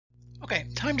Okay,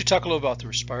 time to talk a little about the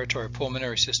respiratory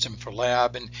pulmonary system for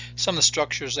lab and some of the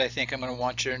structures I think I'm going to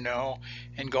want you to know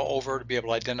and go over to be able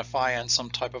to identify on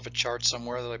some type of a chart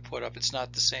somewhere that I put up. It's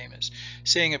not the same as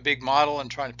seeing a big model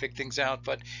and trying to pick things out,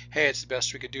 but hey, it's the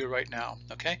best we could do right now.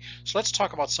 Okay, so let's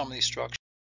talk about some of these structures.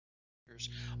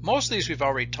 Most of these we've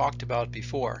already talked about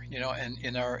before, you know,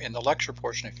 in the lecture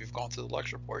portion, if you've gone through the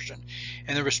lecture portion.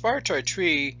 And the respiratory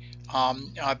tree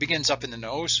begins up in the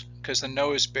nose, because the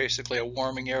nose is basically a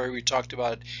warming area. We talked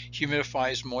about it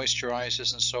humidifies,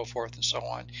 moisturizes, and so forth and so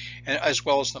on, and as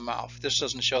well as the mouth. This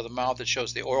doesn't show the mouth, it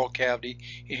shows the oral cavity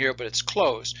in here, but it's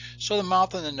closed. So the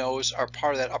mouth and the nose are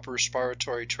part of that upper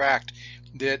respiratory tract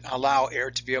that allow air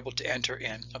to be able to enter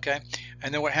in, okay?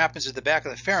 And then what happens at the back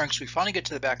of the pharynx, we finally get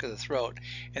to the back of the throat.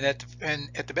 And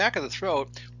at the back of the throat,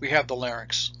 we have the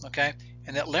larynx, okay?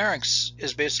 And that larynx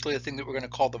is basically the thing that we're going to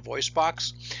call the voice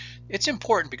box. It's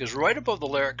important because right above the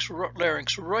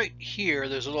larynx right here,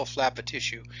 there's a little flap of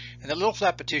tissue. And that little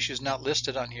flap of tissue is not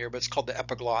listed on here, but it's called the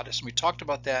epiglottis. And we talked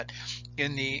about that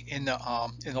in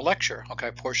the lecture,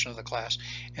 okay, portion of the class,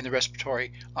 in the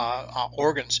respiratory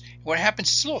organs. What happens,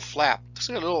 it's a little flap. It's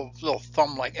like a little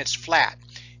thumb, like it's flat.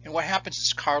 And what happens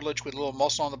is cartilage with a little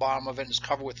muscle on the bottom of it, and it's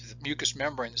covered with mucous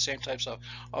membrane, the same types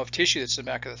of tissue that's in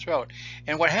the back of the throat.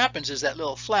 And what happens is that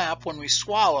little flap, when we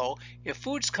swallow, if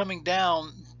food's coming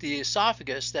down the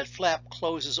esophagus, that flap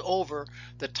closes over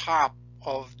the top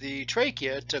of the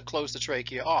trachea to close the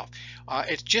trachea off.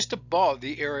 It's just above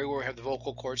the area where we have the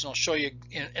vocal cords, and I'll show you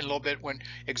in a little bit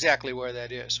exactly where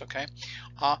that is, okay?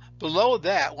 Below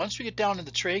that, once we get down in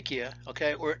the trachea,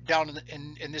 okay, we're down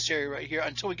in this area right here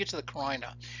until we get to the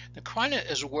carina. The carina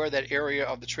is where that area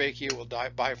of the trachea will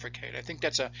bifurcate. I think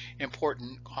that's an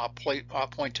important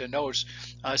point to notice,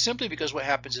 simply because what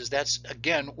happens is that's,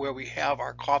 again, where we have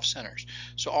our cough centers.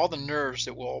 So all the nerves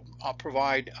that will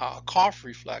provide cough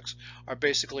reflex are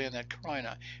basically in that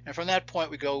carina. And from that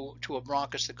point, we go to a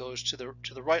bronchus that goes to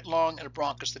the right lung and a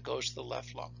bronchus that goes to the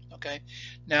left lung, okay?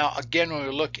 Now, again, when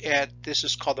we look at, this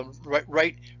is called the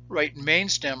right main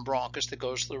stem bronchus that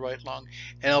goes to the right lung,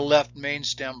 and a left main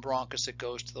stem bronchus that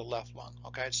goes to the left lung,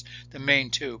 okay? It's the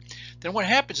main two. Then what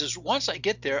happens is, once I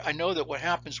get there, I know that what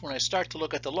happens when I start to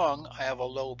look at the lung, I have a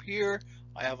lobe here,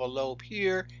 I have a lobe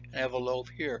here, and I have a lobe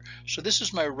here. So this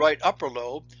is my right upper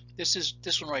lobe.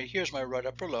 This one right here is my right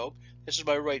upper lobe. This is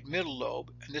my right middle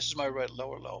lobe, and this is my right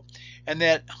lower lobe. And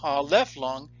that left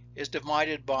lung is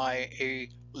divided by a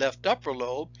left upper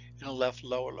lobe and a left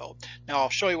lower lobe. Now I'll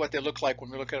show you what they look like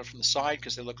when we look at it from the side,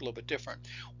 because they look a little bit different.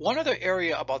 One other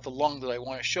area about the lung that I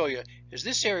want to show you is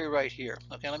this area right here.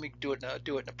 Okay, let me do it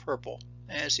in a purple.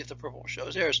 And see if the purple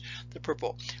shows. There's the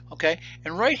purple. Okay,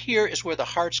 and right here is where the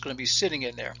heart's going to be sitting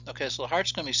in there. Okay, so the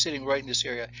heart's going to be sitting right in this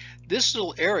area. This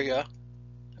little area,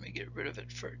 let me get rid of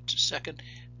it for just a second.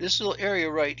 This little area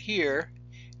right here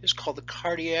is called the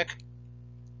cardiac.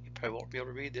 You probably won't be able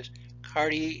to read this.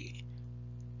 Cardiac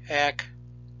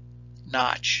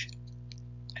notch.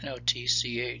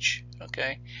 N-O-T-C-H.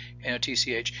 Okay,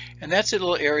 N-O-T-C-H, and that's a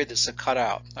little area that's cut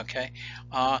out. Okay,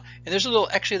 and there's a little,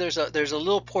 actually there's a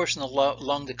little portion of the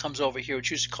lung that comes over here,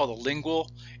 which is called the lingual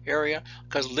area,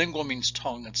 because lingual means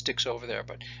tongue, that sticks over there,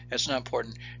 but that's not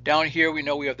important. Down here we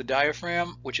know we have the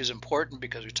diaphragm, which is important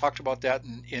because we talked about that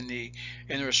in the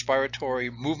respiratory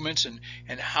movements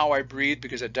and how I breathe,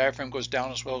 because the diaphragm goes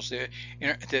down as well as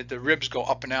the ribs go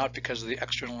up and out because of the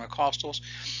external intercostals.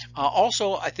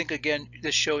 Also, I think again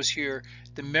this shows here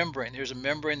the membrane. There's a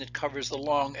membrane that covers the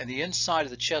lung and the inside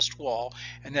of the chest wall,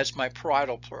 and that's my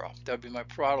parietal pleura. That would be my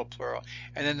parietal pleura.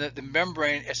 And then the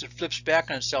membrane, as it flips back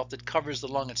on itself, that covers the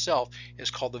lung itself,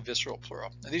 is called the visceral pleura.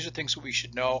 Now, these are things that we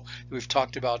should know, that we've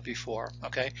talked about before.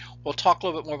 Okay, we'll talk a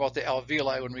little bit more about the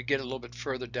alveoli when we get a little bit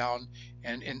further down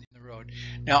and in the road.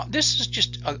 Now, this is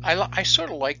just, I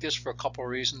sort of like this for a couple of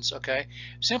reasons, okay?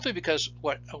 Simply because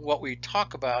what we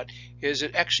talk about is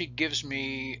it actually gives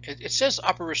me, it says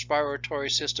upper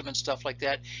respiratory system and stuff like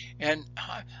that, and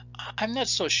I'm not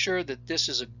so sure that this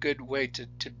is a good way to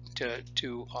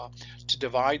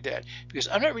divide that, because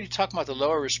I'm not really talking about the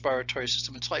lower respiratory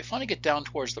system until I finally get down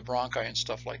towards the bronchi and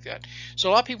stuff like that. So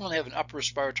a lot of people, when they have an upper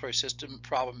respiratory system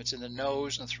problem, it's in the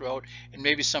nose and the throat and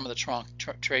maybe some of the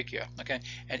trachea, okay,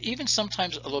 and even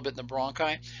sometimes a little bit in the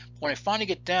bronchi. When I finally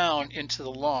get down into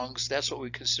the lungs, that's what we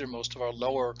consider most of our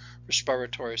lower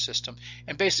respiratory system.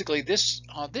 And basically this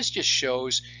just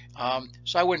shows,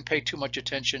 so I wouldn't pay too much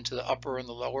attention to the upper and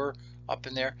the lower up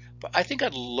in there. But I think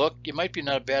I'd look, it might be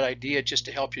not a bad idea just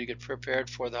to help you get prepared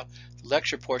for the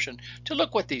lecture portion, to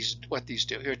look what these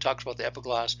do. Here it talks about the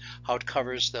epiglottis, how it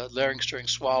covers the larynx during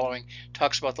swallowing,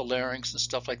 talks about the larynx and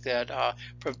stuff like that,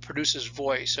 produces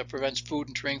voice, prevents food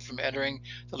and drink from entering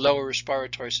the lower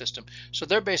respiratory system. So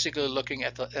they're basically looking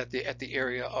at the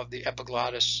area of the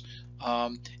epiglottis,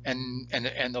 and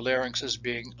the larynx as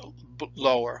being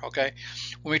lower. Okay,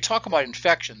 when we talk about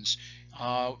infections,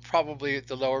 probably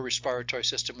the lower respiratory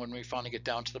system, when we finally get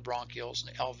down to the bronchioles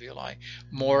and the alveoli,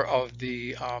 more of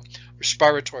the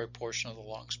respiratory portion of the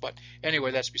lungs. But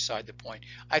anyway, that's beside the point.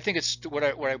 I think it's what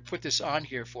I put this on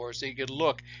here for is that you could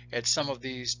look at some of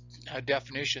these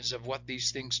definitions of what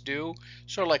these things do,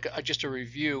 sort of like just a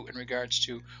review in regards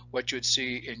to what you would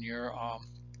see in your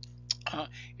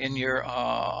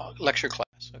lecture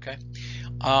class. Okay,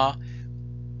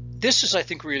 this is, I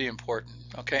think, really important.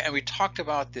 Okay, and we talked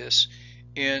about this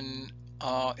in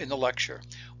the lecture.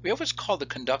 We have what's called the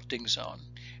conducting zone,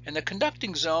 and the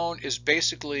conducting zone is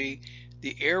basically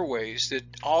the airways that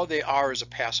all they are is a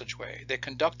passageway. They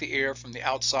conduct the air from the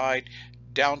outside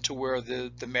down to where the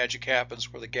magic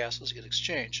happens, where the gases get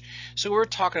exchanged. So we're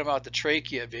talking about the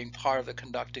trachea being part of the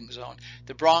conducting zone,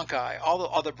 the bronchi, all the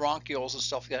other bronchioles and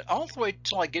stuff like that, all the way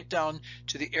till I get down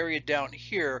to the area down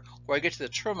here where I get to the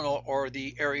terminal or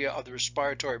the area of the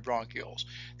respiratory bronchioles.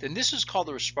 Then this is called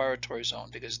the respiratory zone,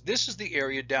 because this is the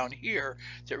area down here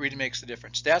that really makes the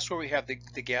difference. That's where we have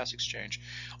the gas exchange.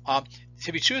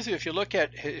 To be truthful, if you look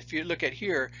at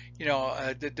here, you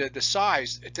know, the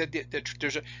size,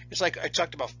 it's like I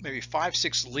talked about, maybe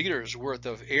 5-6 liters worth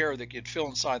of air that you'd fill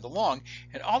inside the lung,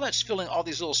 and all that's filling all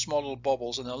these small little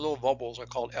bubbles, and the little bubbles are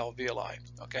called alveoli.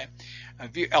 Okay,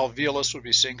 alveolus would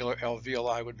be singular,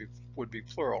 alveoli would be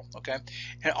plural. Okay,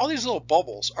 and all these little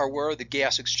bubbles are where the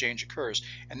gas exchange occurs,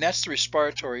 and that's the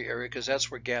respiratory area, because that's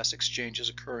where gas exchange is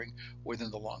occurring within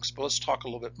the lungs. But let's talk a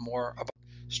little bit more about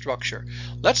structure.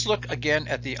 Let's look again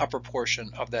at the upper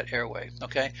portion of that airway.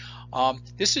 Okay,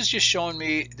 this is just showing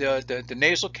me the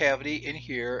nasal cavity in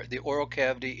here, the oral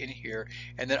cavity in here,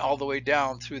 and then all the way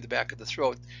down through the back of the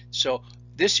throat. So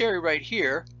this area right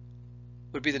here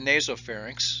would be the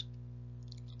nasopharynx.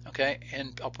 Okay,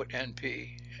 and I'll put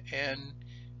NP.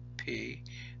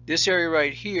 This area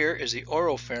right here is the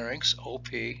oropharynx, OP,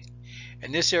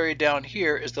 and this area down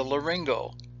here is the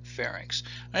laryngopharynx.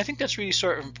 And I think that's really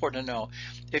sort of important to know.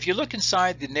 If you look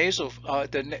inside the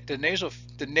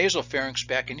nasopharynx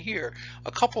back in here,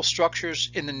 a couple structures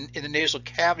in the nasal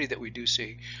cavity that we do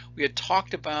see. We had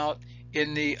talked about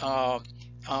in the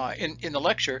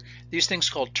lecture these things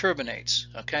called turbinates.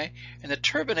 Okay, and the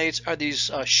turbinates are these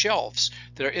shelves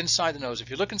that are inside the nose. If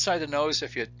you look inside the nose,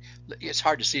 it's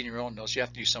hard to see in your own nose. You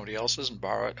have to use somebody else's and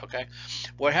borrow it. Okay,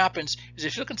 what happens is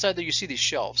if you look inside there, you see these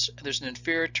shelves. There's an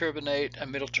inferior turbinate, a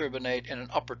middle turbinate, and an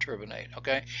upper turbinate.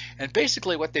 Okay, and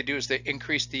basically what they do is they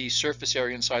increase the surface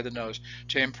area inside the nose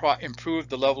to improve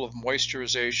the level of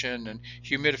moisturization and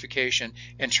humidification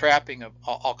and trapping of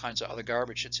all kinds of other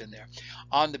garbage that's in there.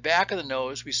 On the back of the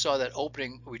nose, we saw that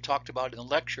opening we talked about in the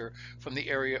lecture from the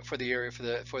area for the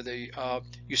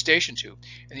eustachian tube,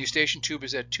 and the eustachian tube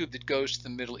is that tube that goes to the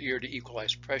middle ear to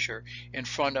equalize pressure in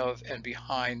front of and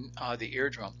behind the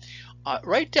eardrum.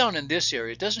 Right down in this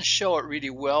area, it doesn't show it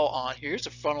really well on here. Here's a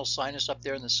frontal sinus up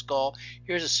there in the skull.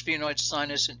 Here's a sphenoid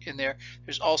sinus in there.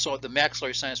 There's also the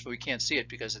maxillary sinus, but we can't see it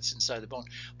because it's inside the bone.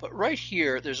 But right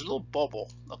here, there's a little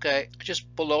bubble, okay,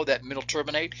 just below that middle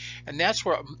turbinate, and that's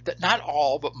where, not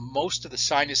all, but most of the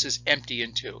sinuses empty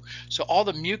into. So all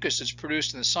the mucus that's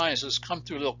produced in the sinuses come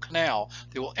through a little canal.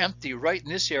 They will empty right in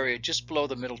this area just below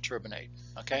the middle turbinate,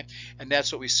 okay? And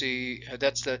that's what we see.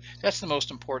 That's the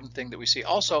most important thing that we see.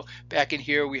 Also, back in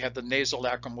here, we have the nasal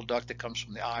lacrimal duct that comes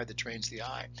from the eye, that drains the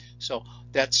eye. So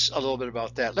that's a little bit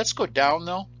about that. Let's go down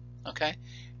though, okay?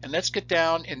 And let's get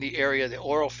down in the area of the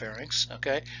oropharynx,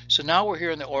 okay? So now we're here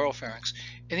in the oropharynx.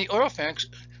 In the oropharynx,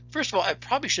 first of all, I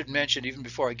probably should mention, even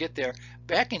before I get there,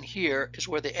 back in here is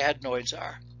where the adenoids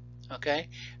are. Okay,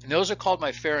 and those are called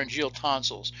my pharyngeal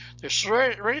tonsils.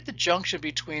 They're right at the junction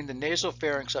between the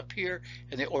nasopharynx up here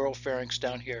and the oropharynx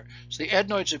down here. So the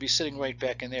adenoids would be sitting right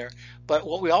back in there. But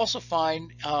what we also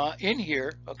find in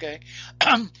here, okay,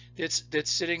 that's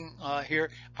sitting here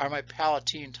are my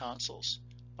palatine tonsils.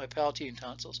 My palatine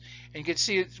tonsils, and you can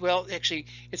see, well, actually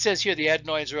it says here the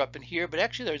adenoids are up in here, but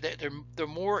actually they're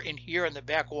more in here on the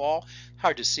back wall.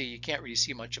 Hard to see, you can't really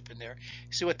see much up in there.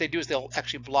 See, what they do is they'll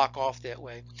actually block off that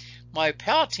way. My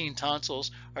palatine tonsils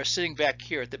are sitting back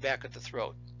here at the back of the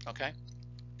throat, okay?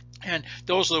 And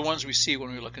those are the ones we see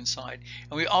when we look inside.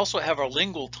 And we also have our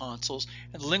lingual tonsils,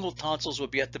 and the lingual tonsils will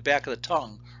be at the back of the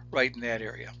tongue, right in that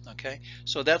area. Okay,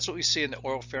 so that's what we see in the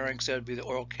oral pharynx. That would be the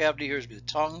oral cavity. Here would be the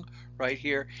tongue right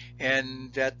here,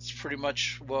 and that's pretty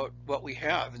much what we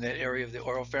have in that area of the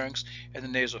oral pharynx and the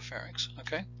nasal pharynx.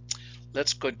 Okay,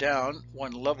 let's go down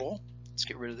one level. Let's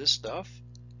get rid of this stuff.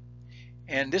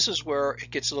 And this is where it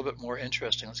gets a little bit more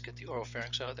interesting. Let's get the oral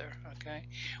pharynx out of there. Okay,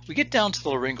 we get down to the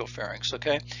laryngeal pharynx.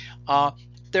 Okay,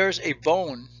 there's a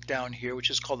bone down here which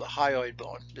is called the hyoid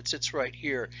bone that sits right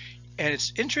here, and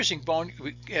it's interesting bone,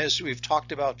 as we've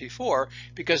talked about before,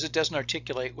 because it doesn't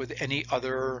articulate with any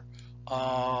other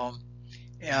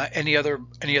any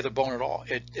other bone at all.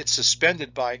 It's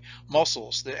suspended by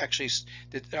muscles that actually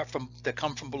that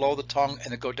come from below the tongue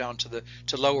and that go down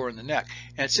to lower in the neck,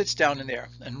 and it sits down in there.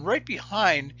 And right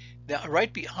behind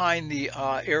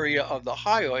the area of the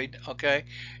hyoid, okay,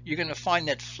 you're going to find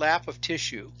that flap of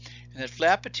tissue, and that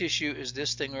flap of tissue is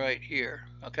this thing right here.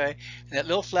 Okay, and that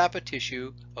little flap of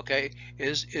tissue, okay,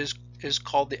 is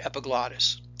called the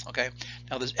epiglottis. Okay,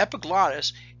 now this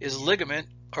epiglottis is ligament,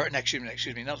 or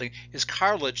excuse me, nothing, is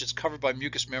cartilage. It's covered by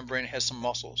mucous membrane, has some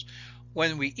muscles.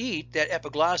 When we eat, that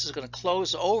epiglottis is going to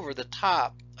close over the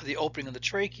top of the opening of the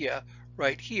trachea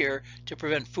right here to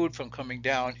prevent food from coming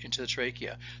down into the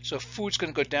trachea. So food's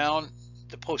going to go down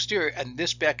the posterior, and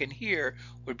this back in here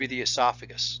would be the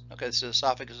esophagus. Okay, so the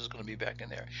esophagus is going to be back in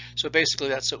there. So basically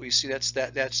that's what we see. That's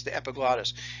the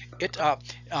epiglottis. It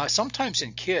sometimes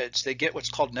in kids they get what's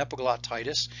called an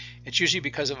epiglottitis. It's usually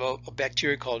because of a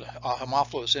bacteria called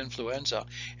Haemophilus influenza,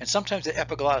 and sometimes the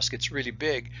epiglottis gets really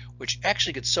big, which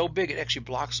actually gets so big it actually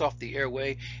blocks off the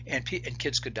airway, and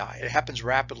kids could die. It happens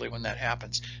rapidly when that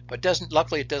happens, but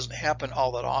luckily it doesn't happen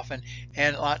all that often.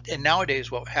 And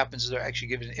nowadays what happens is they're actually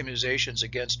given immunizations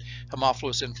against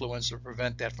Haemophilus influenza to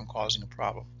prevent that from causing a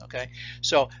problem. Okay,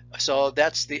 so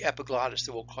that's the epiglottis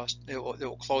that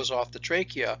will close off the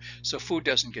trachea so food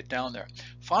doesn't get down there.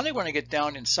 Finally, when I get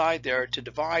down inside there to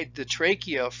divide the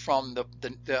trachea from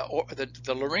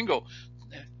the laryngeal,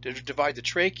 to divide the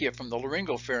trachea from the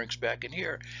laryngeal pharynx back in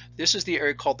here, this is the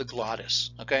area called the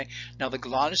glottis. Okay, now the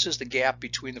glottis is the gap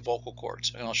between the vocal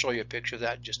cords, and I'll show you a picture of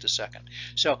that in just a second.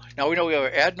 So now we know we have our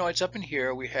adenoids up in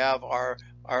here. We have our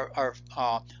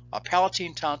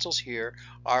palatine tonsils here,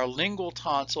 our lingual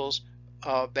tonsils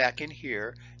back in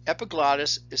here.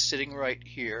 Epiglottis is sitting right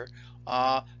here.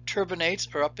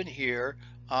 Turbinates are up in here.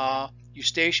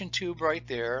 Eustachian tube right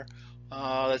there.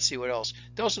 Let's see what else.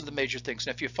 Those are the major things.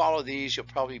 And if you follow these, you'll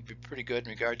probably be pretty good in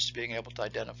regards to being able to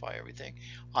identify everything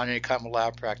on any kind of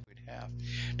lab practice we'd have.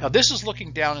 Now this is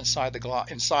looking down inside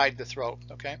the throat.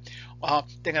 Okay.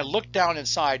 Then I look down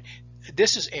inside.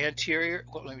 This is anterior.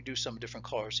 Well, let me do some different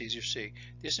colors, easier to see.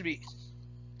 This would be,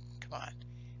 come on.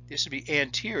 This would be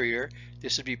anterior.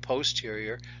 This would be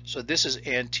posterior. So this is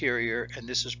anterior and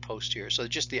this is posterior. So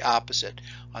just the opposite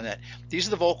on that. These are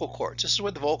the vocal cords. This is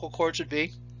where the vocal cords would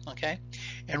be. Okay,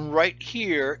 and right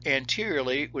here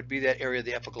anteriorly would be that area of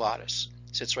the epiglottis.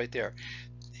 It sits right there.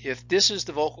 If this is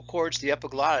the vocal cords, the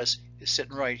epiglottis is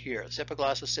sitting right here. This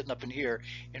epiglottis is sitting up in here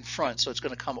in front, so it's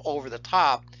going to come over the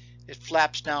top. It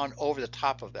flaps down over the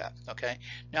top of that. Okay,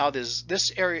 now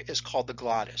this area is called the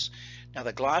glottis. Now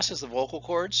the glottis is the vocal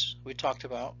cords we talked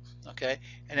about. Okay,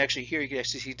 and actually here you can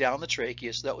actually see down the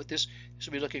trachea. So that with this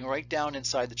will be looking right down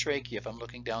inside the trachea. If I'm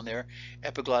looking down there,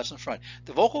 epiglottis in front.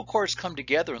 The vocal cords come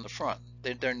together in the front.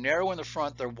 They're narrow in the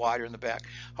front. They're wider in the back.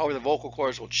 However, the vocal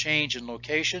cords will change in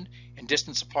location and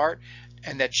distance apart,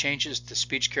 and that changes the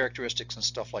speech characteristics and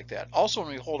stuff like that. Also,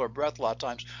 when we hold our breath, a lot of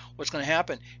times, what's going to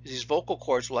happen is these vocal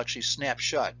cords will actually snap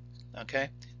shut. Okay,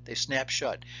 they snap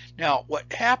shut. Now,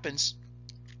 what happens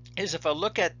is if I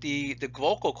look at the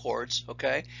vocal cords,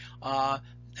 okay,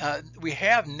 we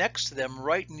have next to them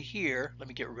right in here. Let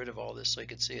me get rid of all this so you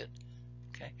can see it.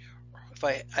 Okay, if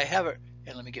I have it,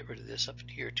 and let me get rid of this up in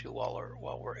here too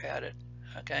while we're at it.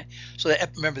 Okay, so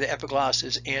remember the epiglottis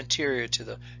is anterior to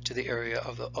the area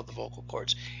of the vocal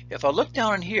cords. If I look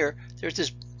down in here, there's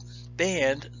this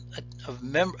band of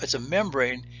it's a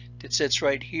membrane that sits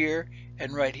right here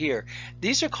and right here.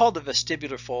 These are called the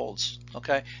vestibular folds.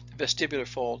 Okay, the vestibular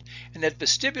fold, and that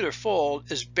vestibular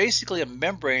fold is basically a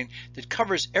membrane that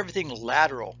covers everything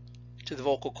lateral to the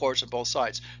vocal cords on both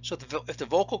sides. So if the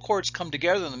vocal cords come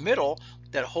together in the middle,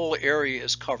 that whole area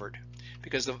is covered,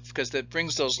 because that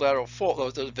brings those lateral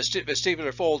the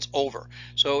vestibular folds over.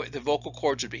 So the vocal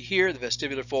cords would be here, the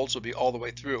vestibular folds will be all the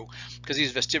way through, because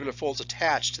these vestibular folds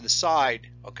attach to the side.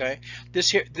 Okay,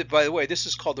 this here, by the way, this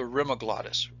is called the rima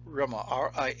glottis. Rima,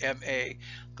 R-I-M-A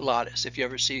glottis, if you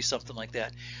ever see something like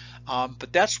that.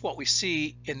 But that's what we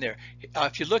see in there.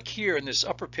 If you look here in this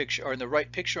upper picture, or in the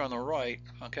right picture on the right,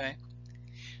 okay,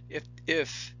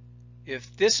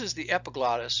 if this is the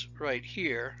epiglottis right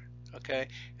here, okay,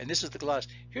 and this is the glottis,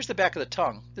 here's the back of the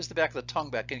tongue. This is the back of the tongue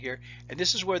back in here, and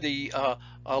this is where the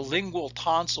lingual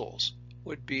tonsils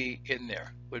would be in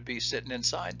there, would be sitting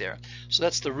inside there. So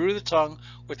that's the root of the tongue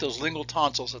with those lingual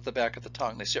tonsils at the back of the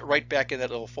tongue. They sit right back in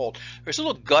that little fold. There's a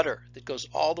little gutter that goes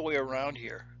all the way around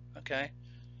here, okay?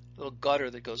 Little gutter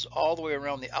that goes all the way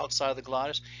around the outside of the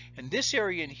glottis. And this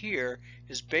area in here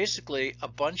is basically a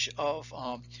bunch of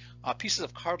pieces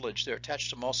of cartilage that are attached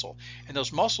to muscle. And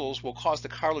those muscles will cause the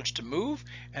cartilage to move,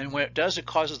 and when it does, it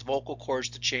causes the vocal cords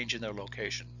to change in their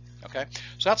location. Okay,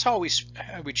 so that's how we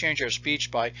change our speech,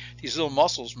 by these little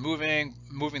muscles moving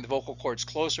the vocal cords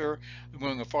closer,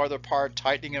 moving them farther apart,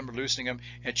 tightening them, loosening them,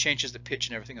 and it changes the pitch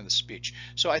and everything in the speech.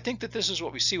 So I think that this is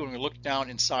what we see when we look down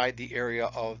inside the area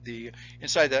of the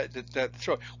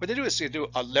throat. What they do is they do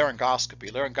a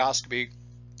laryngoscopy. Laryngoscopy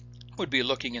would be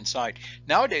looking inside.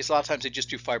 Nowadays, a lot of times they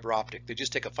just do fiber optic. They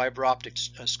just take a fiber optic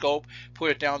scope, put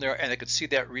it down there, and they could see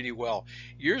that really well.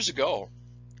 Years ago,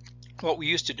 what we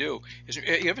used to do is,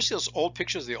 you ever see those old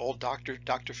pictures of the old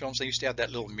doctor films? They used to have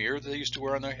that little mirror that they used to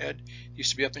wear on their head. It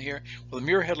used to be up in here. Well, the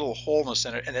mirror had a little hole in the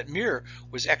center, and that mirror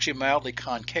was actually mildly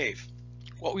concave.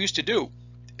 What we used to do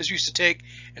is we used to take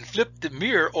and flip the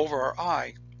mirror over our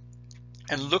eye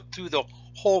and look through the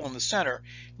hole in the center.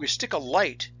 We stick a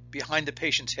light behind the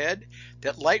patient's head.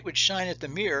 That light would shine at the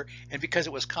mirror, and because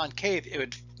it was concave, it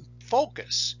would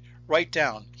focus right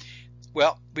down.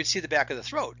 Well, we'd see the back of the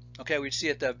throat. Okay, we'd see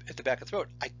at the back of the throat.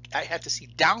 I had to see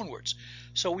downwards.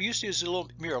 So we used to use a little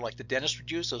mirror like the dentist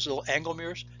would use, those little angle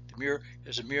mirrors. The mirror,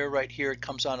 there's a mirror right here. It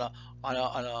comes on a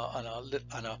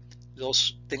little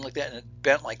thing like that, and it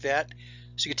bent like that.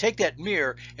 So you could take that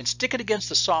mirror and stick it against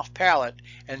the soft palate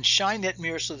and shine that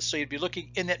mirror so you'd be looking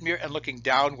in that mirror and looking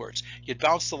downwards. You'd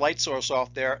bounce the light source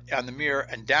off there on the mirror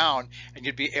and down, and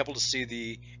you'd be able to see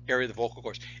the area of the vocal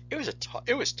cords.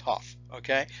 It was tough,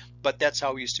 okay? But that's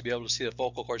how we used to be able to see the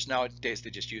vocal cords. Nowadays they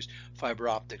just use fiber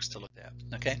optics to look at,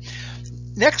 okay?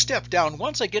 Next step down,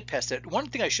 once I get past that, one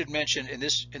thing I should mention in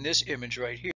this image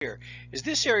right here is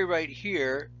this area right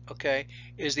here, okay,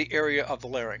 is the area of the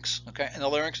larynx, okay? And the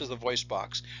larynx is the voice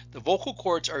box. The vocal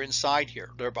cords are inside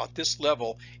here. They're about this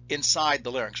level inside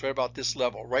the larynx, right about this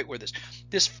level, right where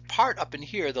this part up in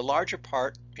here, the larger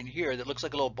part in here that looks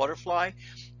like a little butterfly,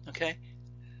 okay?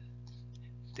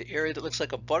 The area that looks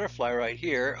like a butterfly right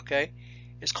here, okay,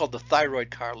 is called the thyroid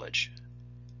cartilage.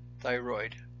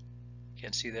 Thyroid.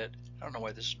 Can't see that. I don't know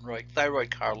why this is right.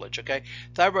 Thyroid cartilage, okay?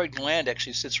 Thyroid gland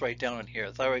actually sits right down in here.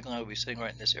 The thyroid gland will be sitting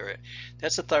right in this area.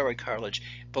 That's the thyroid cartilage.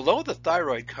 Below the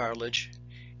thyroid cartilage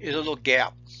is a little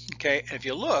gap, okay? And if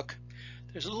you look,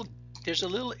 there's a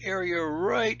little area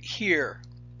right here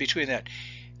between that.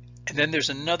 And then there's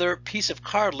another piece of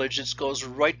cartilage that goes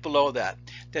right below that.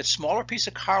 That smaller piece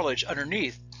of cartilage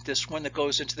underneath, this one that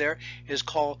goes into there, is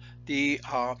called the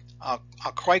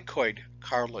cricoid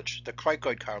cartilage, the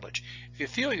cricoid cartilage. If you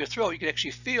feel your throat, you can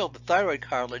actually feel the thyroid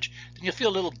cartilage, then you feel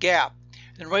a little gap.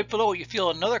 And then right below it, you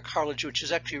feel another cartilage, which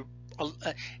is actually,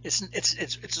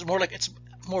 it's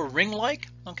more ring-like,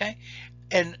 okay?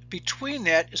 And between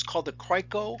that is called the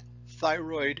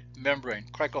cricothyroid membrane,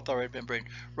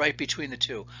 right between the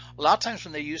two. A lot of times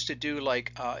when they used to do,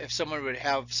 like, if someone would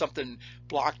have something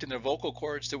blocked in their vocal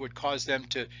cords that would cause them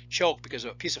to choke because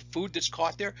of a piece of food that's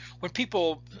caught there, when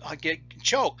people get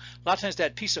choked, a lot of times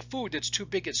that piece of food that's too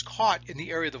big is caught in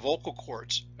the area of the vocal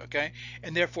cords, okay,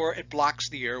 and therefore it blocks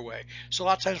the airway. So a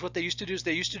lot of times what they used to do is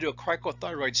they used to do a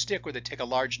cricothyroid stick, where they take a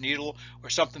large needle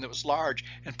or something that was large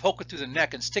and poke it through the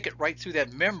neck and stick it right through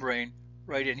that membrane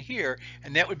right in here,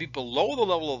 and that would be below the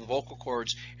level of the vocal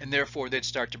cords, and therefore they'd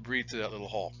start to breathe through that little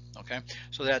hole, okay?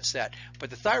 So that's that.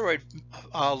 But the thyroid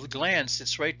gland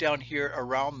sits right down here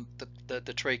around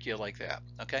the trachea like that,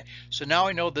 okay? So now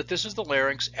I know that this is the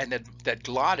larynx, and that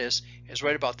glottis is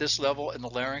right about this level in the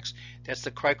larynx. That's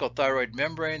the cricothyroid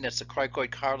membrane, that's the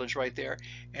cricoid cartilage right there,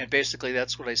 and basically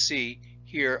that's what I see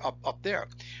here up there.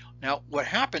 Now what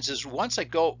happens is, once I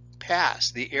go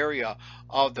past the area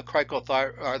of the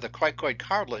cricoid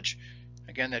cartilage,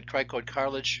 again that cricoid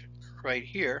cartilage right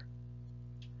here,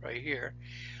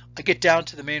 I get down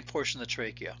to the main portion of the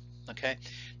trachea, okay?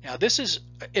 Now this is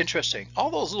interesting.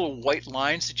 All those little white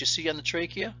lines that you see on the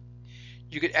trachea,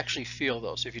 you could actually feel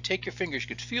those. If you take your fingers, you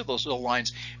could feel those little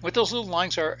lines. What those little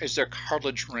lines are is they're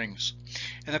cartilage rings.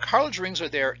 And the cartilage rings are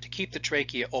there to keep the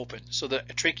trachea open so the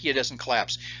trachea doesn't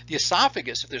collapse. The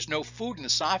esophagus, if there's no food in the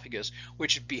esophagus,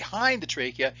 which is behind the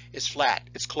trachea, is flat,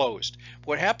 it's closed.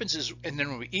 What happens is, and then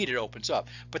when we eat, it opens up.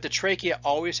 But the trachea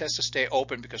always has to stay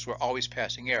open because we're always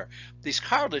passing air. These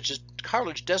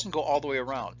cartilage doesn't go all the way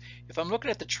around. If I'm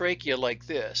looking at the trachea like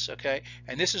this, okay,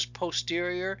 and this is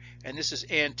posterior and this is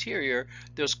anterior,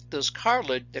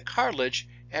 the cartilage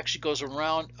actually goes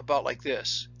around about like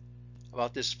this,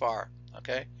 about this far,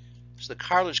 okay? So the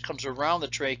cartilage comes around the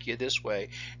trachea this way,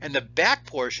 and the back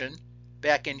portion,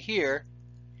 back in here,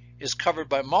 is covered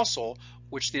by muscle,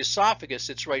 which the esophagus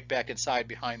sits right back inside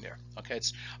behind there, okay?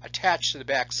 It's attached to the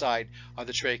back side of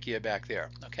the trachea back there,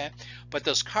 okay? But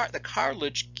the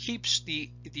cartilage keeps the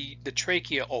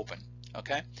trachea open,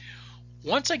 okay?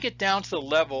 Once I get down to the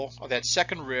level of that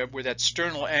second rib where that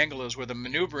sternal angle is, where the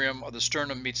manubrium of the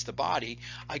sternum meets the body,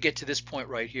 I get to this point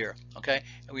right here, okay?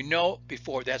 And we know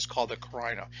before that's called the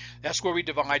carina. That's where we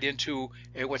divide into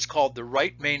what's called the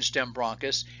right main stem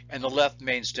bronchus and the left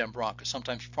main stem bronchus.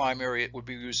 Sometimes primary it would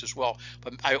be used as well,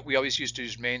 but we always used to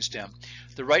use main stem.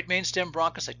 The right main stem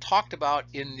bronchus I talked about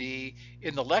in the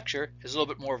lecture is a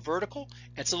little bit more vertical,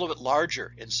 and it's a little bit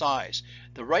larger in size.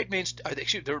 The right main stem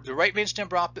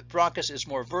bronchus is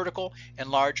more vertical and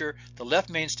larger. The left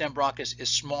main stem bronchus is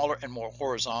smaller and more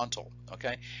horizontal,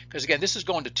 okay? Because again, this is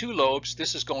going to 2 lobes,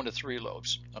 this is going to 3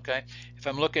 lobes, okay? If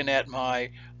I'm looking at my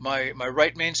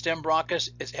right main stem bronchus,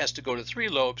 it has to go to 3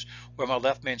 lobes, where my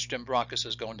left main stem bronchus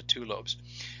is going to 2 lobes.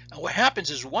 And what happens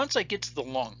is once I get to the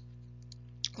lung,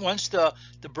 once the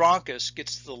bronchus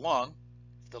gets to the lung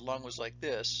was like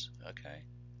this, okay,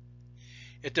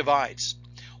 it divides.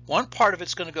 One part of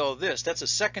it's going to go this. That's a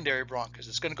secondary bronchus.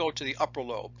 It's going to go to the upper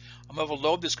lobe. I'm going to have a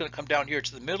lobe that's going to come down here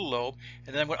to the middle lobe,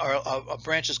 and then a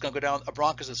branch is going to go down, a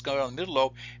bronchus that's going to go down the middle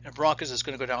lobe, and a bronchus is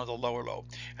going to go down to the lower lobe.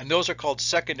 And those are called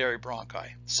secondary bronchi.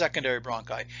 Secondary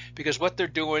bronchi, because what they're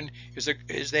doing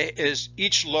is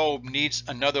each lobe needs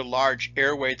another large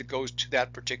airway that goes to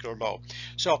that particular lobe.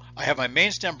 So I have my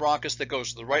main stem bronchus that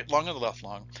goes to the right lung and the left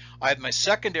lung. I have my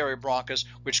secondary bronchus,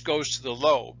 which goes to the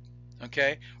lobe,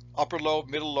 okay? Upper lobe,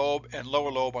 middle lobe, and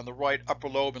lower lobe on the right, upper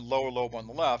lobe and lower lobe on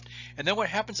the left. And then what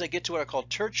happens, I get to what I call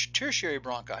tertiary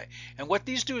bronchi. And what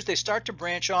these do is they start to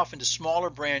branch off into smaller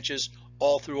branches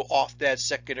all through off that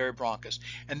secondary bronchus.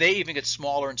 And they even get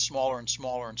smaller and smaller and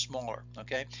smaller and smaller,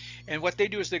 okay? And what they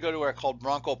do is they go to what are called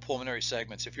bronchopulmonary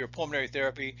segments. If you're a pulmonary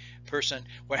therapy person,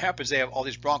 what happens, they have all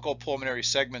these bronchopulmonary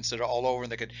segments that are all over,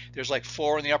 and there's like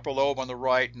 4 in the upper lobe on the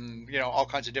right, and you know, all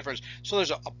kinds of different, so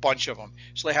there's a bunch of them.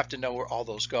 So they have to know where all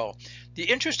those go. The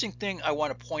interesting thing I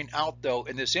want to point out though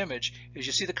in this image is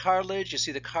you see the cartilage,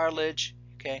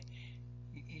 okay?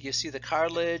 You see the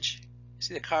cartilage.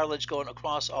 See the cartilage going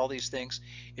across all these things.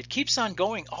 It keeps on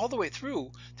going all the way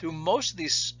through most of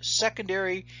these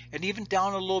secondary and even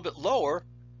down a little bit lower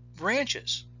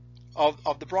branches of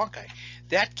the bronchi.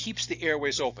 That keeps the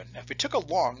airways open. Now, if we took a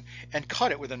lung and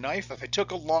cut it with a knife, if I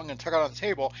took a lung and took it on the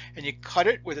table and you cut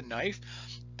it with a knife,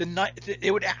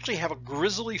 it would actually have a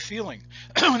grisly feeling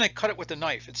when they cut it with a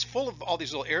knife. It's full of all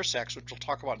these little air sacs, which we'll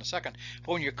talk about in a second.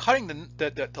 But when you're cutting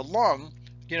the lung,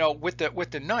 you know, with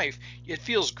the knife, it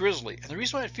feels grisly. And the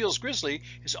reason why it feels grisly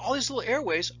is all these little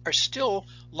airways are still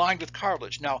lined with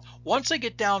cartilage. Now, once I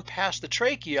get down past the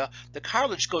trachea, the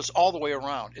cartilage goes all the way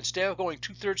around. Instead of going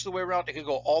 2/3 of the way around, it can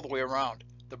go all the way around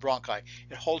the bronchi.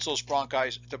 It holds those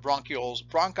bronchi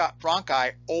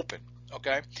open.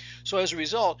 Okay, so as a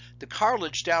result, the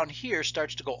cartilage down here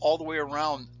starts to go all the way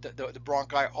around the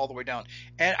bronchi, all the way down.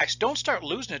 And I don't start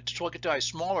losing it until I get to my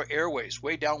smaller airways,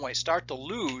 way down when I start to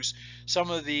lose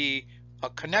some of the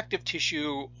connective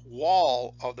tissue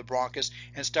wall of the bronchus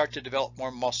and start to develop more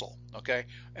muscle, okay?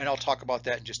 And I'll talk about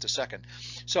that in just a second.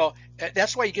 So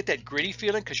that's why you get that gritty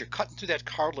feeling, because you're cutting through that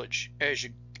cartilage as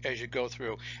you go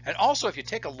through. And also, if you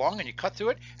take a lung and you cut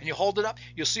through it and you hold it up,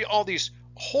 you'll see all these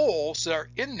holes that are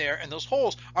in there, and those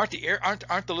holes aren't the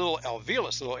little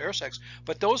alveolus, the little air sacs,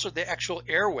 but those are the actual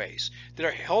airways that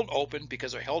are held open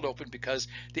because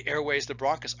the airways, the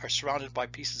bronchus, are surrounded by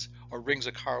pieces or rings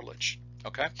of cartilage.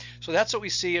 Okay, so that's what we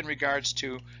see in regards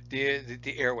to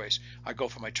the airways. I go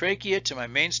from my trachea to my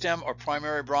main stem or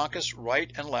primary bronchus,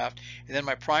 right and left, and then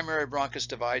my primary bronchus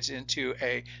divides into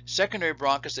a secondary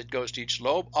bronchus that goes to each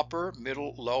lobe, upper,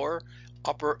 middle, lower,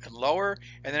 upper and lower,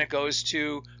 and then it goes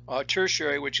to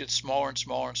tertiary, which gets smaller and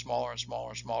smaller and smaller and smaller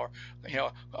and smaller. You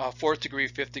know, fourth degree,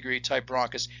 fifth degree type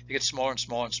bronchus, they get smaller and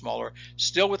smaller and smaller,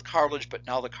 still with cartilage, but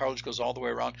now the cartilage goes all the way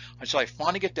around until I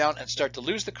finally get down and start to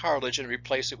lose the cartilage and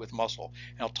replace it with muscle.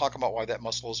 And I'll talk about why that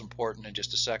muscle is important in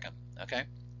just a second, okay?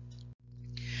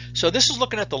 So this is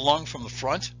looking at the lung from the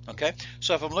front, okay?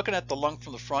 So if I'm looking at the lung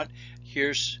from the front,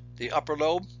 here's the upper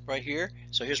lobe right here.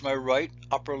 So here's my right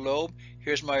upper lobe.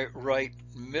 Here's my right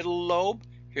middle lobe.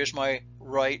 Here's my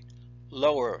right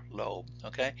lower lobe,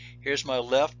 okay? Here's my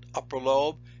left upper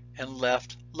lobe and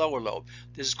left lower lobe.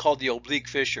 This is called the oblique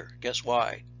fissure. Guess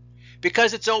why?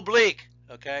 Because it's oblique,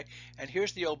 okay? And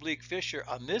here's the oblique fissure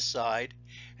on this side,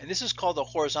 and this is called the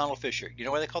horizontal fissure. You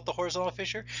know why they call it the horizontal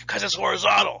fissure? Because it's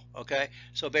horizontal, okay?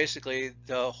 So basically,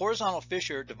 the horizontal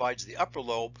fissure divides the upper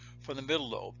lobe from the middle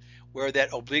lobe, where that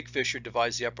oblique fissure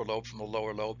divides the upper lobe from the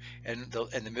lower lobe and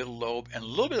the middle lobe, and a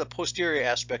little bit of the posterior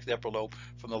aspect of the upper lobe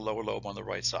from the lower lobe on the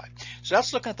right side. So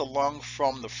that's looking at the lung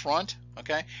from the front,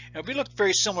 okay? And we look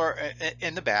very similar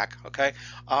in the back, okay?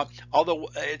 Although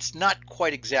it's not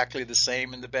quite exactly the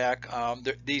same in the back.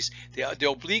 The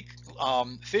oblique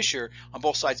fissure on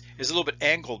both sides is a little bit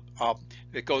angled.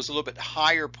 It goes a little bit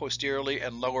higher posteriorly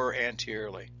and lower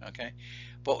anteriorly, okay?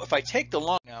 But if I take the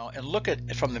lung now and look at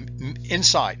it from the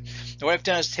inside, now what I've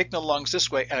done is taken the lungs this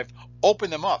way and I've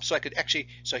opened them up so I could actually,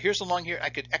 so here's the lung here, I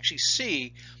could actually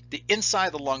see the inside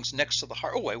of the lungs next to the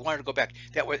heart. Oh, I wanted to go back.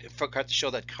 That way I forgot to show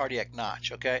that cardiac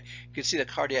notch, okay? You can see the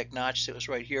cardiac notch that was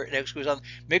right here. It actually goes on.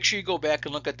 Make sure you go back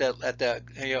and look at that,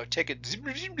 you know, take it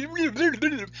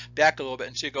back a little bit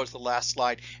until you go to the last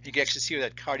slide. And you can actually see where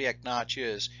that cardiac notch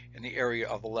is in the area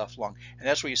of the left lung. And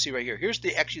that's what you see right here. Here's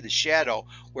actually the shadow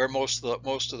where most of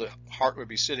the heart would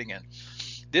be sitting in.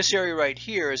 This area right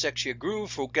here is actually a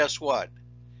groove for, guess what?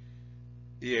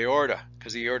 The aorta,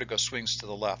 because the aorta swings to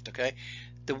the left, okay?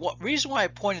 The reason why I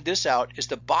pointed this out is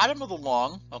the bottom of the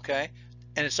lung, okay,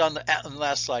 and it's on the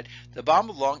last slide. The bottom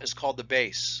of the lung is called the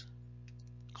base,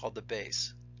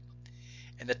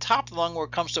 and the top of the lung where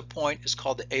it comes to a point is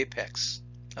called the apex,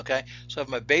 okay? So I have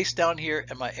my base down here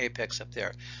and my apex up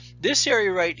there. This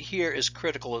area right here is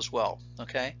critical as well,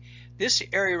 okay? This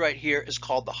area right here is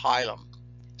called the hilum.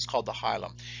 It's called the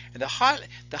hilum. And the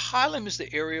hilum is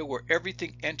the area where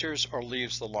everything enters or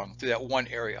leaves the lung, through that one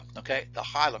area, okay? The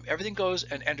hilum. Everything goes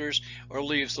and enters or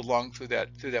leaves the lung through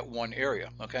that one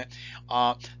area, okay?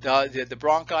 The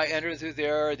bronchi enter through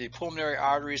there, the pulmonary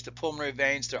arteries, the pulmonary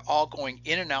veins, they're all going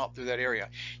in and out through that area.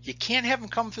 You can't have them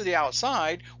come through the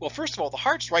outside. Well, first of all, the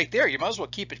heart's right there. You might as well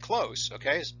keep it close,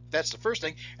 okay? That's the first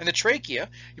thing. And the trachea,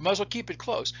 you might as well keep it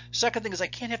close. Second thing is I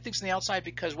can't have things on the outside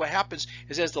because what happens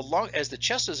is as the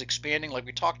chest is expanding, like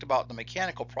we talked about in the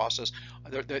mechanical process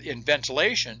in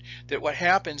ventilation, that what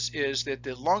happens is that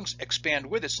the lungs expand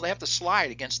with it, so they have to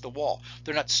slide against the wall.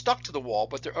 They're not stuck to the wall,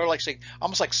 but they're like, say,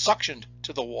 almost like suctioned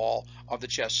to the wall of the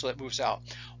chest, so that moves out.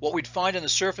 What we'd find on the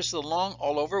surface of the lung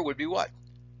all over would be what?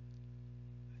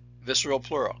 Visceral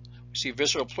pleura. We see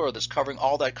visceral pleura that's covering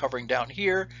all that, covering down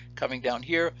here, coming down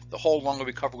here. The whole lung will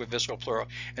be covered with visceral pleura.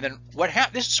 And then what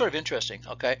happens? This is sort of interesting,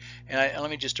 okay? And let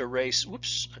me just erase.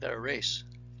 Whoops, I got to erase.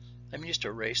 Let me just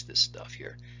erase this stuff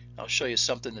here. I'll show you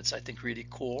something that's, I think, really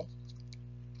cool.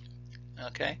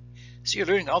 Okay, so you're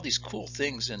learning all these cool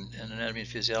things in anatomy and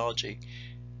physiology.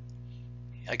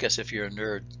 I guess if you're a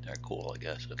nerd, they're cool, I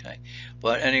guess. Okay,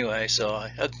 but anyway, so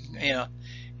you know,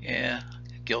 yeah.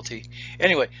 Guilty.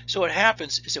 Anyway, so what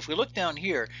happens is if we look down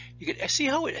here, you can see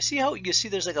how you see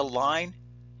there's like a line.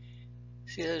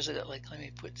 See, there's like let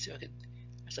me put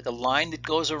there's like a line that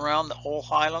goes around the whole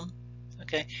hilum,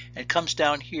 okay, and comes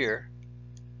down here.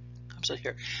 Comes out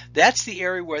here. That's the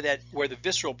area where the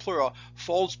visceral pleura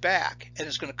folds back and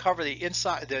it's going to cover the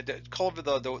inside, cover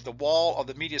the wall of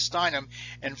the mediastinum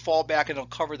and fall back, and it'll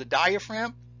cover the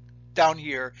diaphragm down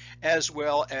here as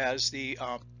well as the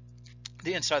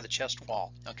inside of the chest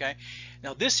wall, okay?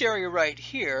 Now this area right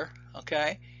here,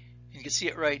 okay, you can see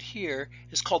it right here,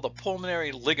 is called the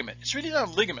pulmonary ligament. It's really not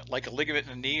a ligament like a ligament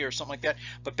in a knee or something like that,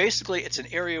 but basically it's an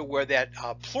area where that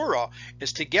pleura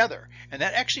is together, and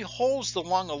that actually holds the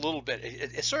lung a little bit.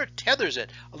 It sort of tethers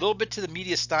it a little bit to the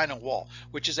mediastinal wall,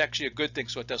 which is actually a good thing,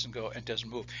 so it doesn't go and doesn't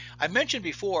move. I mentioned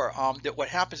before that what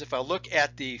happens if I look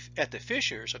at the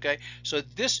fissures, okay? So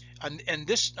this and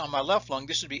this on my left lung,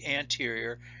 this would be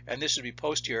anterior, and this would be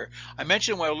posterior. I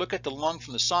mentioned when I look at the lung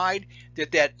from the side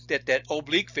that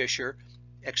oblique fissure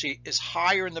actually is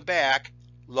higher in the back,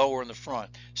 lower in the front.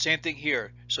 Same thing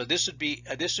here. So this would be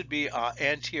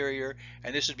anterior,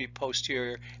 and this would be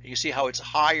posterior. And you see how it's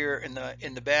higher in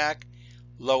the back,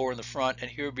 lower in the front, and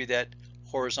here would be that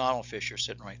horizontal fissure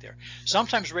sitting right there.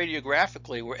 Sometimes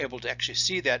radiographically we're able to actually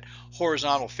see that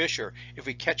horizontal fissure if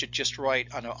we catch it just right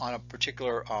on a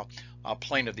particular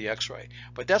plane of the X-ray.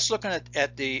 But that's looking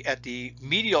at the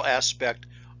medial aspect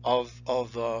of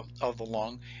the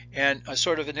lung, and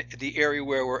sort of in the area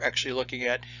where we're actually looking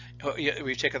at,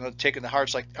 we've taken the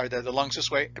hearts, like, or the lungs this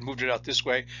way and moved it out this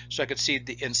way, so I could see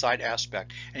the inside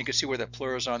aspect, and you can see where that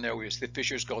pleural is on there, where the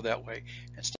fissures go that way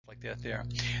and stuff like that there.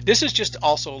 This is just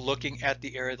also looking at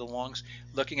the area of the lungs,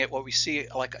 looking at what we see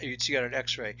like you'd see on an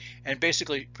X-ray, and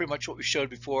basically pretty much what we showed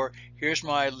before. Here's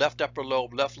my left upper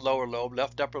lobe, left lower lobe,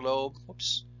 left upper lobe,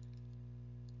 whoops,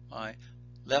 my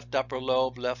left upper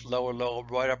lobe, left lower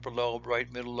lobe, right upper lobe,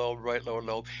 right middle lobe, right lower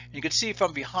lobe. And you can see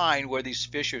from behind where these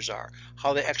fissures are,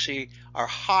 how they actually are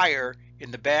higher in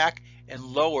the back and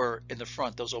lower in the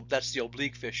front. That's the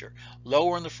oblique fissure.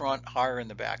 Lower in the front, higher in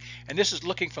the back. And this is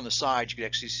looking from the side. You can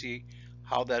actually see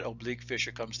how that oblique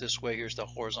fissure comes this way. Here's the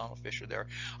horizontal fissure there.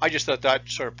 I just thought that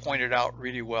sort of pointed out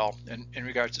really well in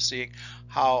regards to seeing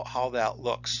how that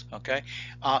looks. Okay.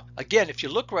 Again, if you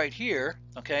look right here,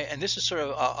 okay, and this is sort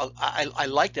of I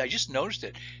like that. I just noticed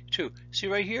it too. See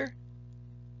right here?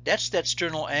 That's that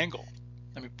sternal angle.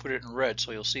 Let me put it in red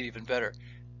so you'll see it even better.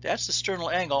 That's the sternal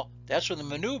angle. That's where the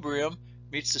manubrium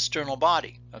meets the sternal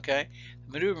body. Okay.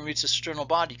 Manubrium meets the sternal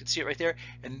body. You can see it right there,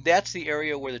 and that's the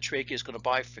area where the trachea is going to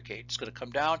bifurcate. It's going to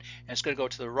come down, and it's going to go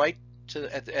to the right,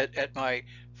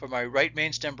 for my right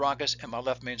main stem bronchus and my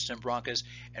left main stem bronchus.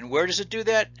 And where does it do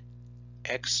that?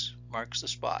 X marks the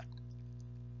spot,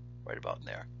 right about in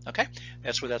there. Okay,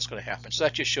 that's where that's going to happen. So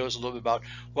that just shows a little bit about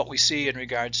what we see in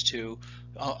regards to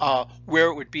where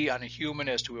it would be on a human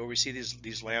as to where we see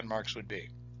these landmarks would be.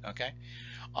 Okay.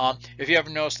 If you ever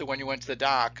noticed that when you went to the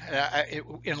doc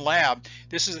in lab,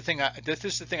 this is the thing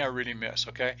I really miss.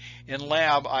 Okay, in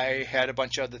lab I had a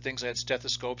bunch of other things. I had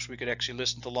stethoscopes. We could actually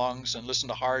listen to lungs and listen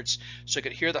to hearts, so I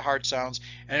could hear the heart sounds.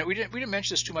 And we didn't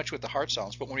mention this too much with the heart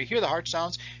sounds, but when we hear the heart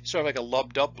sounds, it's sort of like a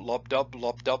lub dub, lub dub,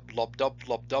 lub dub, lub dub,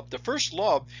 lub dub. The first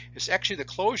lub is actually the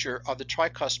closure of the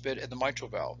tricuspid and the mitral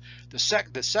valve. The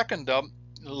second dub,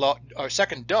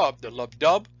 the lub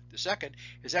dub. The second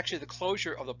is actually the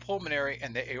closure of the pulmonary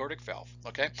and the aortic valve.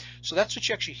 Okay, so that's what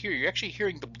you actually hear. You're actually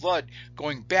hearing the blood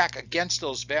going back against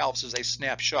those valves as they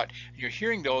snap shut. And you're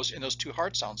hearing those in those two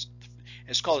heart sounds.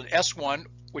 It's called an S1,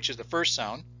 which is the first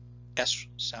sound. S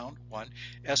sound 1,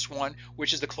 S1,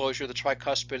 which is the closure of the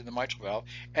tricuspid and the mitral valve,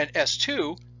 and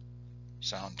S2,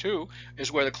 sound 2,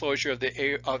 is where the closure of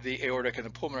the aortic and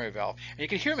the pulmonary valve. And you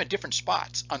can hear them at different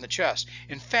spots on the chest.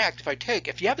 In fact,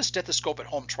 if you have a stethoscope at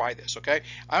home, try this, okay?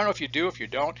 I don't know if you do, if you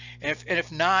don't. And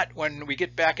if not, when we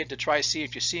get back into Tri-C,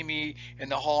 if you see me in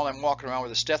the hall and I'm walking around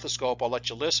with a stethoscope, I'll let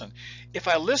you listen. If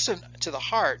I listen to the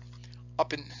heart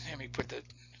let me put the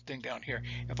thing down here.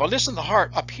 If I listen to the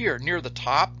heart up here near the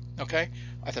top, okay,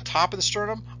 at the top of the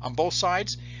sternum on both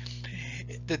sides,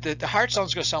 the heart sound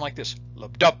is going to sound like this: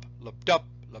 lub dub, lub dub,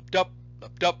 lub dub,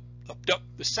 lub dub, lub dub.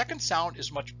 The second sound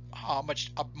is much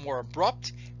more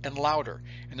abrupt and louder,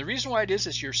 and the reason why it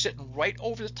is you're sitting right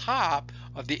over the top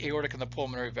of the aortic and the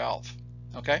pulmonary valve.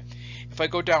 Okay, if I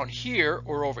go down here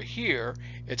or over here,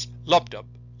 it's lub dub,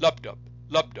 lub dub,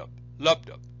 lub dub, lub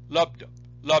dub, lub dub,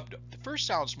 lub dub. The first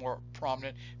sound's more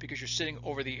prominent because you're sitting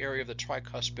over the area of the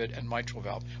tricuspid and mitral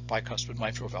valve, bicuspid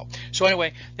mitral valve. So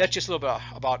anyway, that's just a little bit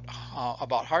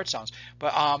about heart sounds.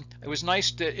 But it was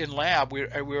nice that in lab we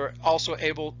were also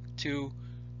able to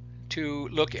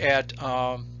look at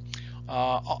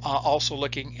also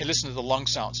looking and listen to the lung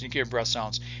sounds. And you can hear breath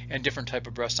sounds and different type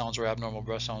of breath sounds or abnormal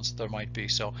breath sounds there might be.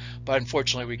 So, but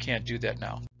unfortunately we can't do that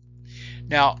now.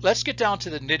 Now let's get down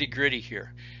to the nitty-gritty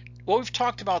here. What we've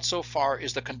talked about so far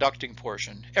is the conducting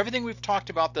portion. Everything we've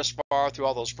talked about thus far through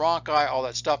all those bronchi, all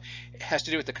that stuff, has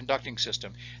to do with the conducting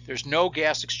system. There's no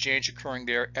gas exchange occurring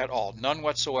there at all, none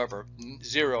whatsoever,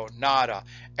 zero, nada,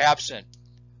 absent,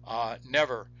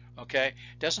 never, okay?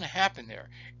 It doesn't happen there.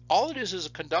 All it is a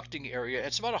conducting area.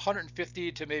 It's about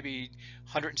 150 to maybe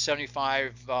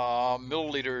 175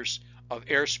 milliliters of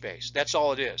airspace. That's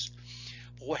all it is.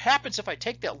 But what happens if I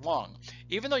take that lung,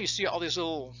 even though you see all these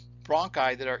little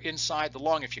bronchi that are inside the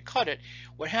lung, if you cut it,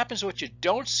 what happens, what you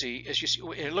don't see is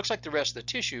it looks like the rest of the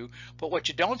tissue, but what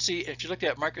you don't see, if you look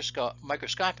at it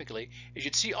microscopically, is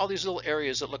you'd see all these little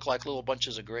areas that look like little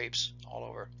bunches of grapes all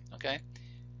over, okay?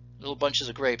 Little bunches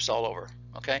of grapes all over,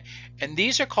 okay? And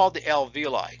these are called the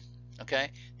alveoli, okay?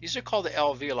 These are called the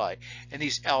alveoli, and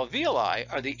these alveoli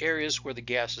are the areas where the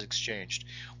gas is exchanged.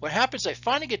 What happens, I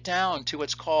finally get down to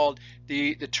what's called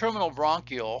the terminal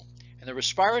bronchiole and the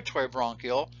respiratory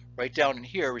bronchiole, right down in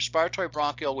here. Respiratory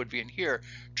bronchiole would be in here.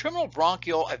 Terminal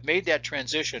bronchiole, I've made that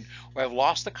transition where I've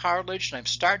lost the cartilage and I'm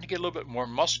starting to get a little bit more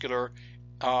muscular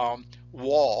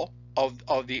wall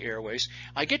of the airways.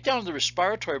 I get down to the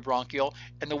respiratory bronchiole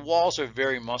and the walls are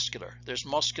very muscular. There's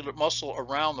muscle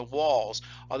around the walls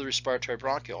of the respiratory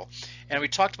bronchiole. And we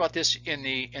talked about this in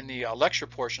the lecture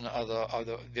portion of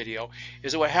the video,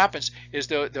 is that what happens is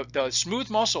the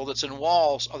smooth muscle that's in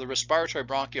walls of the respiratory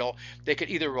bronchiole, they could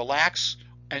either relax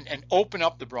and open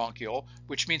up the bronchiole,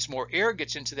 which means more air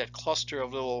gets into that cluster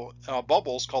of little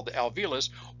bubbles called the alveolus,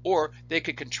 or they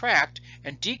could contract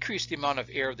and decrease the amount of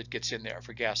air that gets in there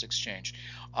for gas exchange.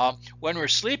 When we're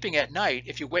sleeping at night,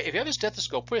 if you have a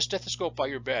stethoscope, put a stethoscope by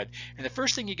your bed, and the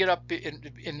first thing you get up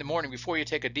in the morning before you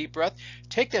take a deep breath,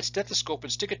 take that stethoscope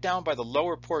and stick it down by the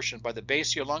lower portion, by the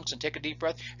base of your lungs, and take a deep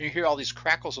breath, and you hear all these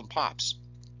crackles and pops.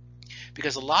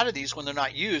 Because a lot of these, when they're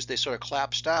not used, they sort of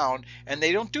collapse down and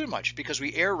they don't do much because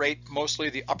we aerate mostly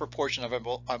the upper portion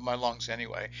of my lungs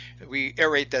anyway. We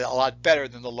aerate that a lot better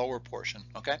than the lower portion.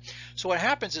 Okay, so what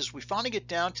happens is we finally get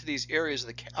down to these areas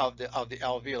of the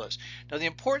alveolus. Now the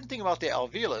important thing about the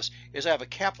alveolus is I have a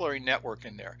capillary network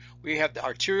in there. We have the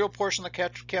arterial portion of the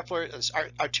capillary,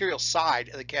 arterial side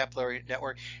of the capillary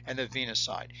network, and the venous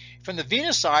side. From the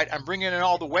venous side, I'm bringing in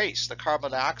all the waste, the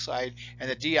carbon dioxide and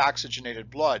the deoxygenated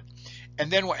blood. And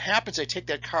then what happens, I take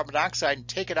that carbon dioxide and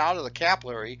take it out of the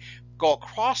capillary, go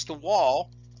across the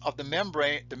wall of the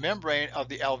membrane of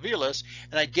the alveolus,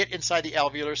 and I get inside the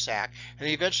alveolar sac. And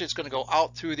then eventually it's going to go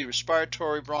out through the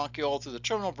respiratory bronchiole, through the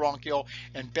terminal bronchiole,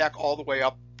 and back all the way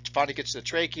up, finally gets to the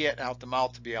trachea and out the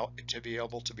mouth to be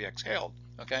able to be exhaled.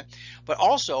 Okay, but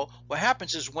also what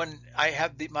happens is when I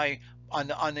have the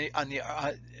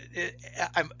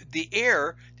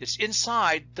air that's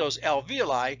inside those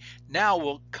alveoli now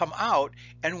will come out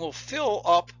and will fill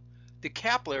up the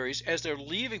capillaries as they're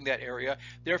leaving that area.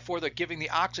 Therefore, they're giving the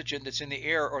oxygen that's in the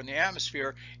air or in the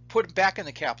atmosphere, put it back in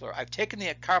the capillary. I've taken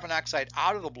the carbon dioxide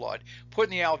out of the blood, put in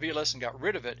the alveolus and got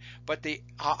rid of it, but the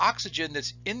oxygen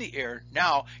that's in the air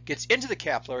now gets into the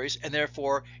capillaries, and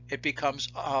therefore it becomes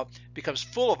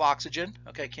full of oxygen.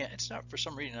 Okay, it's not, for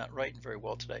some reason, not writing very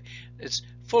well today. It's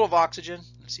full of oxygen.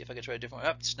 Let's see if I can try a different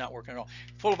one. Oh, it's not working at all.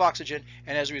 Full of oxygen,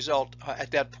 and as a result,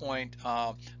 at that point,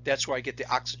 that's where I get the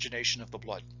oxygenation of the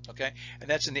blood. Okay, and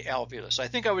that's in the alveolus. I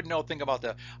think I would think about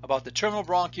the terminal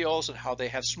bronchioles and how they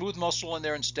have smooth muscle in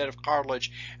there instead of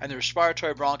cartilage, and the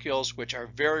respiratory bronchioles, which are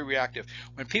very reactive.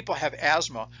 When people have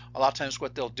asthma, a lot of times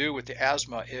what they'll do with the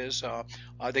asthma is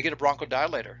they get a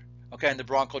bronchodilator. Okay, and the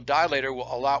bronchodilator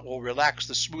will relax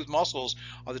the smooth muscles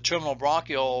of the terminal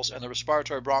bronchioles and the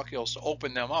respiratory bronchioles to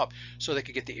open them up so they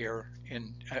can get the air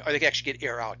in, or they can actually get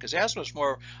air out. Because asthma is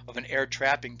more of an air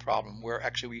trapping problem, where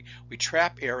actually we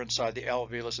trap air inside the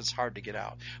alveolus. It's hard to get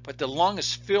out. But the lung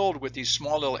is filled with these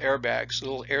small little air bags,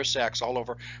 little air sacs all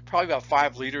over, probably about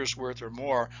 5 liters worth or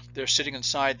more. They're sitting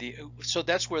inside so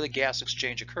that's where the gas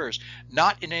exchange occurs.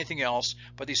 Not in anything else,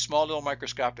 but these small little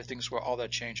microscopic things where all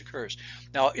that change occurs.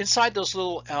 Now inside those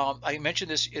little, I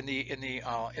mentioned this in the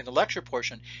lecture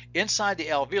portion. Inside the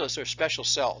alveolus, there are special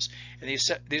cells, and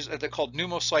they're called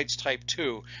pneumocytes type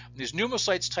 2. These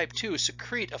pneumocytes type 2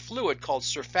 secrete a fluid called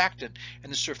surfactant,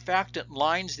 and the surfactant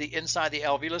lines the inside of the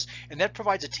alveolus, and that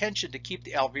provides a tension to keep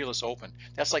the alveolus open.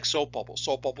 That's like soap bubbles.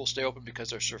 Soap bubbles stay open because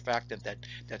they're surfactant,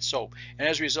 that soap. And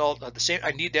as a result,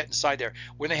 I need that inside there.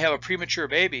 When they have a premature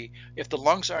baby, if the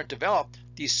lungs aren't developed,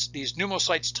 these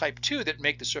pneumocytes type 2 that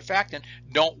make the surfactant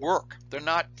don't work. They're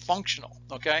not functional,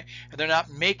 okay? And they're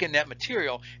not making that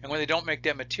material, and when they don't make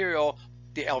that material,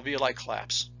 the alveoli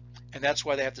collapse. And that's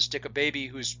why they have to stick a baby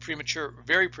who's premature,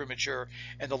 very premature,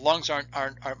 and the lungs aren't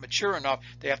mature enough.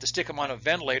 They have to stick them on a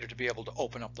ventilator to be able to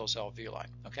open up those alveoli.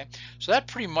 Okay, so that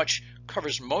pretty much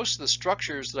covers most of the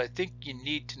structures that I think you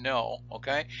need to know.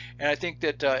 Okay, and I think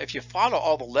that if you follow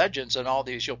all the legends and all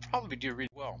these, you'll probably do really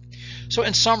well. So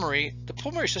in summary, the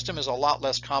pulmonary system is a lot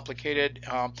less complicated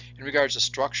in regards to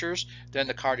structures than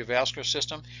the cardiovascular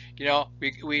system. You know,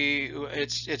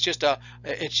 it's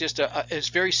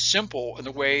very simple in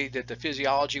the way that the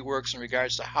physiology works in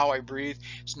regards to how I breathe.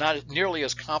 It's not nearly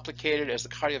as complicated as the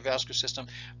cardiovascular system,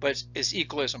 but it's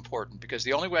equally as important, because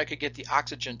the only way I could get the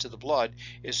oxygen to the blood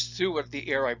is through the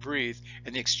air I breathe,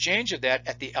 and the exchange of that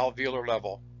at the alveolar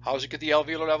level. How does it get the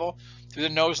alveolar level? through the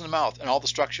nose and the mouth, and all the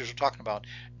structures we're talking about,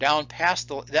 down past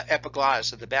the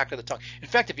epiglottis at the back of the tongue. In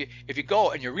fact, if you go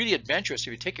and you're really adventurous, if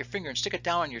you take your finger and stick it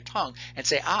down on your tongue and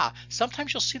say, ah,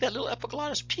 sometimes you'll see that little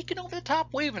epiglottis peeking over the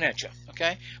top, waving at you,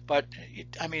 okay? But,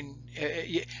 I mean,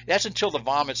 that's until the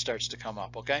vomit starts to come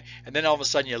up, okay? And then all of a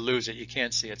sudden you lose it, you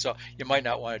can't see it. So you might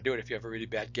not want to do it if you have a really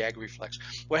bad gag reflex.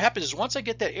 What happens is once I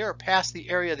get that air past the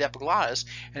area of the epiglottis,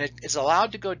 and it's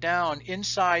allowed to go down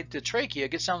inside the trachea,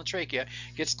 gets down the trachea,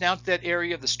 gets down to that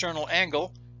area of the sternal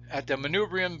angle, at the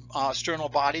manubrium sternal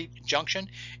body junction,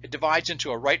 it divides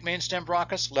into a right mainstem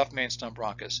bronchus, left mainstem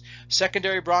bronchus.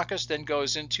 Secondary bronchus then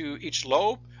goes into each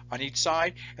lobe on each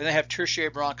side, and then have tertiary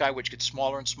bronchi, which get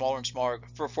smaller and smaller and smaller.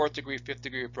 For 4th degree, 5th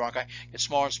degree bronchi, get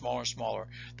smaller and smaller and smaller.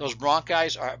 Those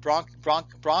bronchi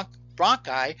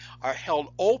are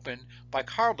held open by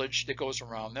cartilage that goes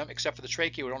around them, except for the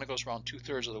trachea, it only goes around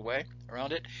 2/3 of the way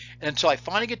around it. And until I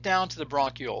finally get down to the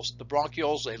bronchioles. The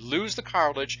bronchioles, they lose the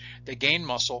cartilage, they gain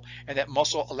muscle, and that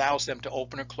muscle allows them to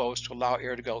open or close to allow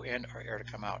air to go in or air to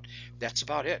come out. That's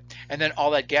about it. And then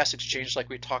all that gas exchange, like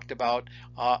we talked about,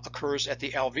 occurs at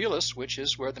the alveolus, which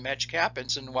is where the magic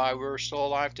happens and why we're still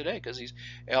alive today, because these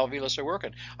alveolus are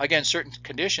working. Again, certain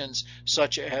conditions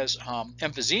such as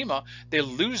emphysema, they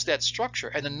lose that structure,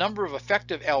 and the number of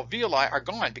effective alveoli are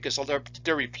gone because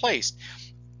they're replaced.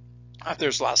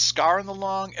 There's a lot of scar in the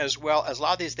lung, as well as a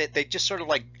lot of these, they just sort of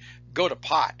like go to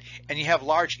pot, and you have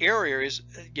large air areas,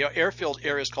 air-filled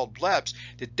areas called blebs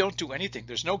that don't do anything.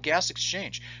 There's no gas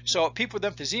exchange. So people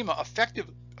with emphysema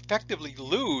effectively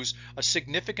lose a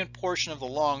significant portion of the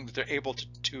lung that they're able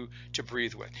to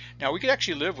breathe with. Now, we could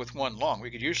actually live with one lung.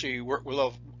 We could usually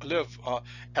live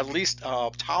at least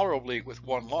tolerably with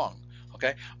one lung.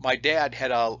 Okay, my dad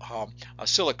had a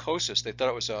silicosis. They thought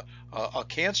it was a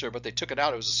cancer, but they took it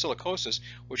out. It was a silicosis,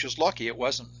 which was lucky. It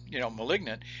wasn't,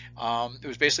 malignant. It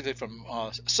was basically from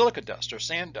silica dust or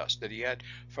sand dust that he had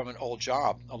from an old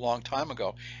job a long time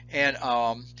ago. And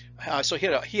so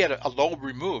he had a lobe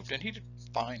removed, and he did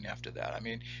fine after that. I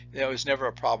mean, there was never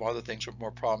a problem. Other things were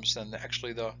more problems than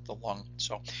actually the lung.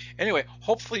 So anyway,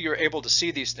 hopefully you're able to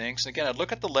see these things. And again, I'd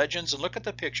look at the legends and look at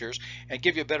the pictures and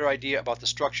give you a better idea about the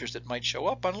structures that might show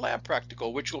up on lab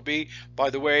practical, which will be, by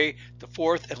the way, the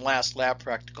 4th and last lab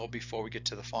practical before we get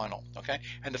to the final. Okay,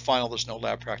 and the final, there's no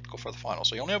lab practical for the final.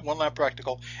 So you only have one lab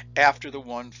practical after the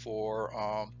one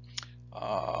for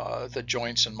the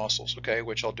joints and muscles, okay,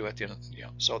 which I'll do at the end,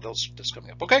 so that's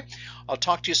coming up. Okay, I'll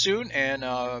talk to you soon,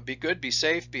 and be good, be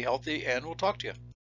safe, be healthy, and we'll talk to you.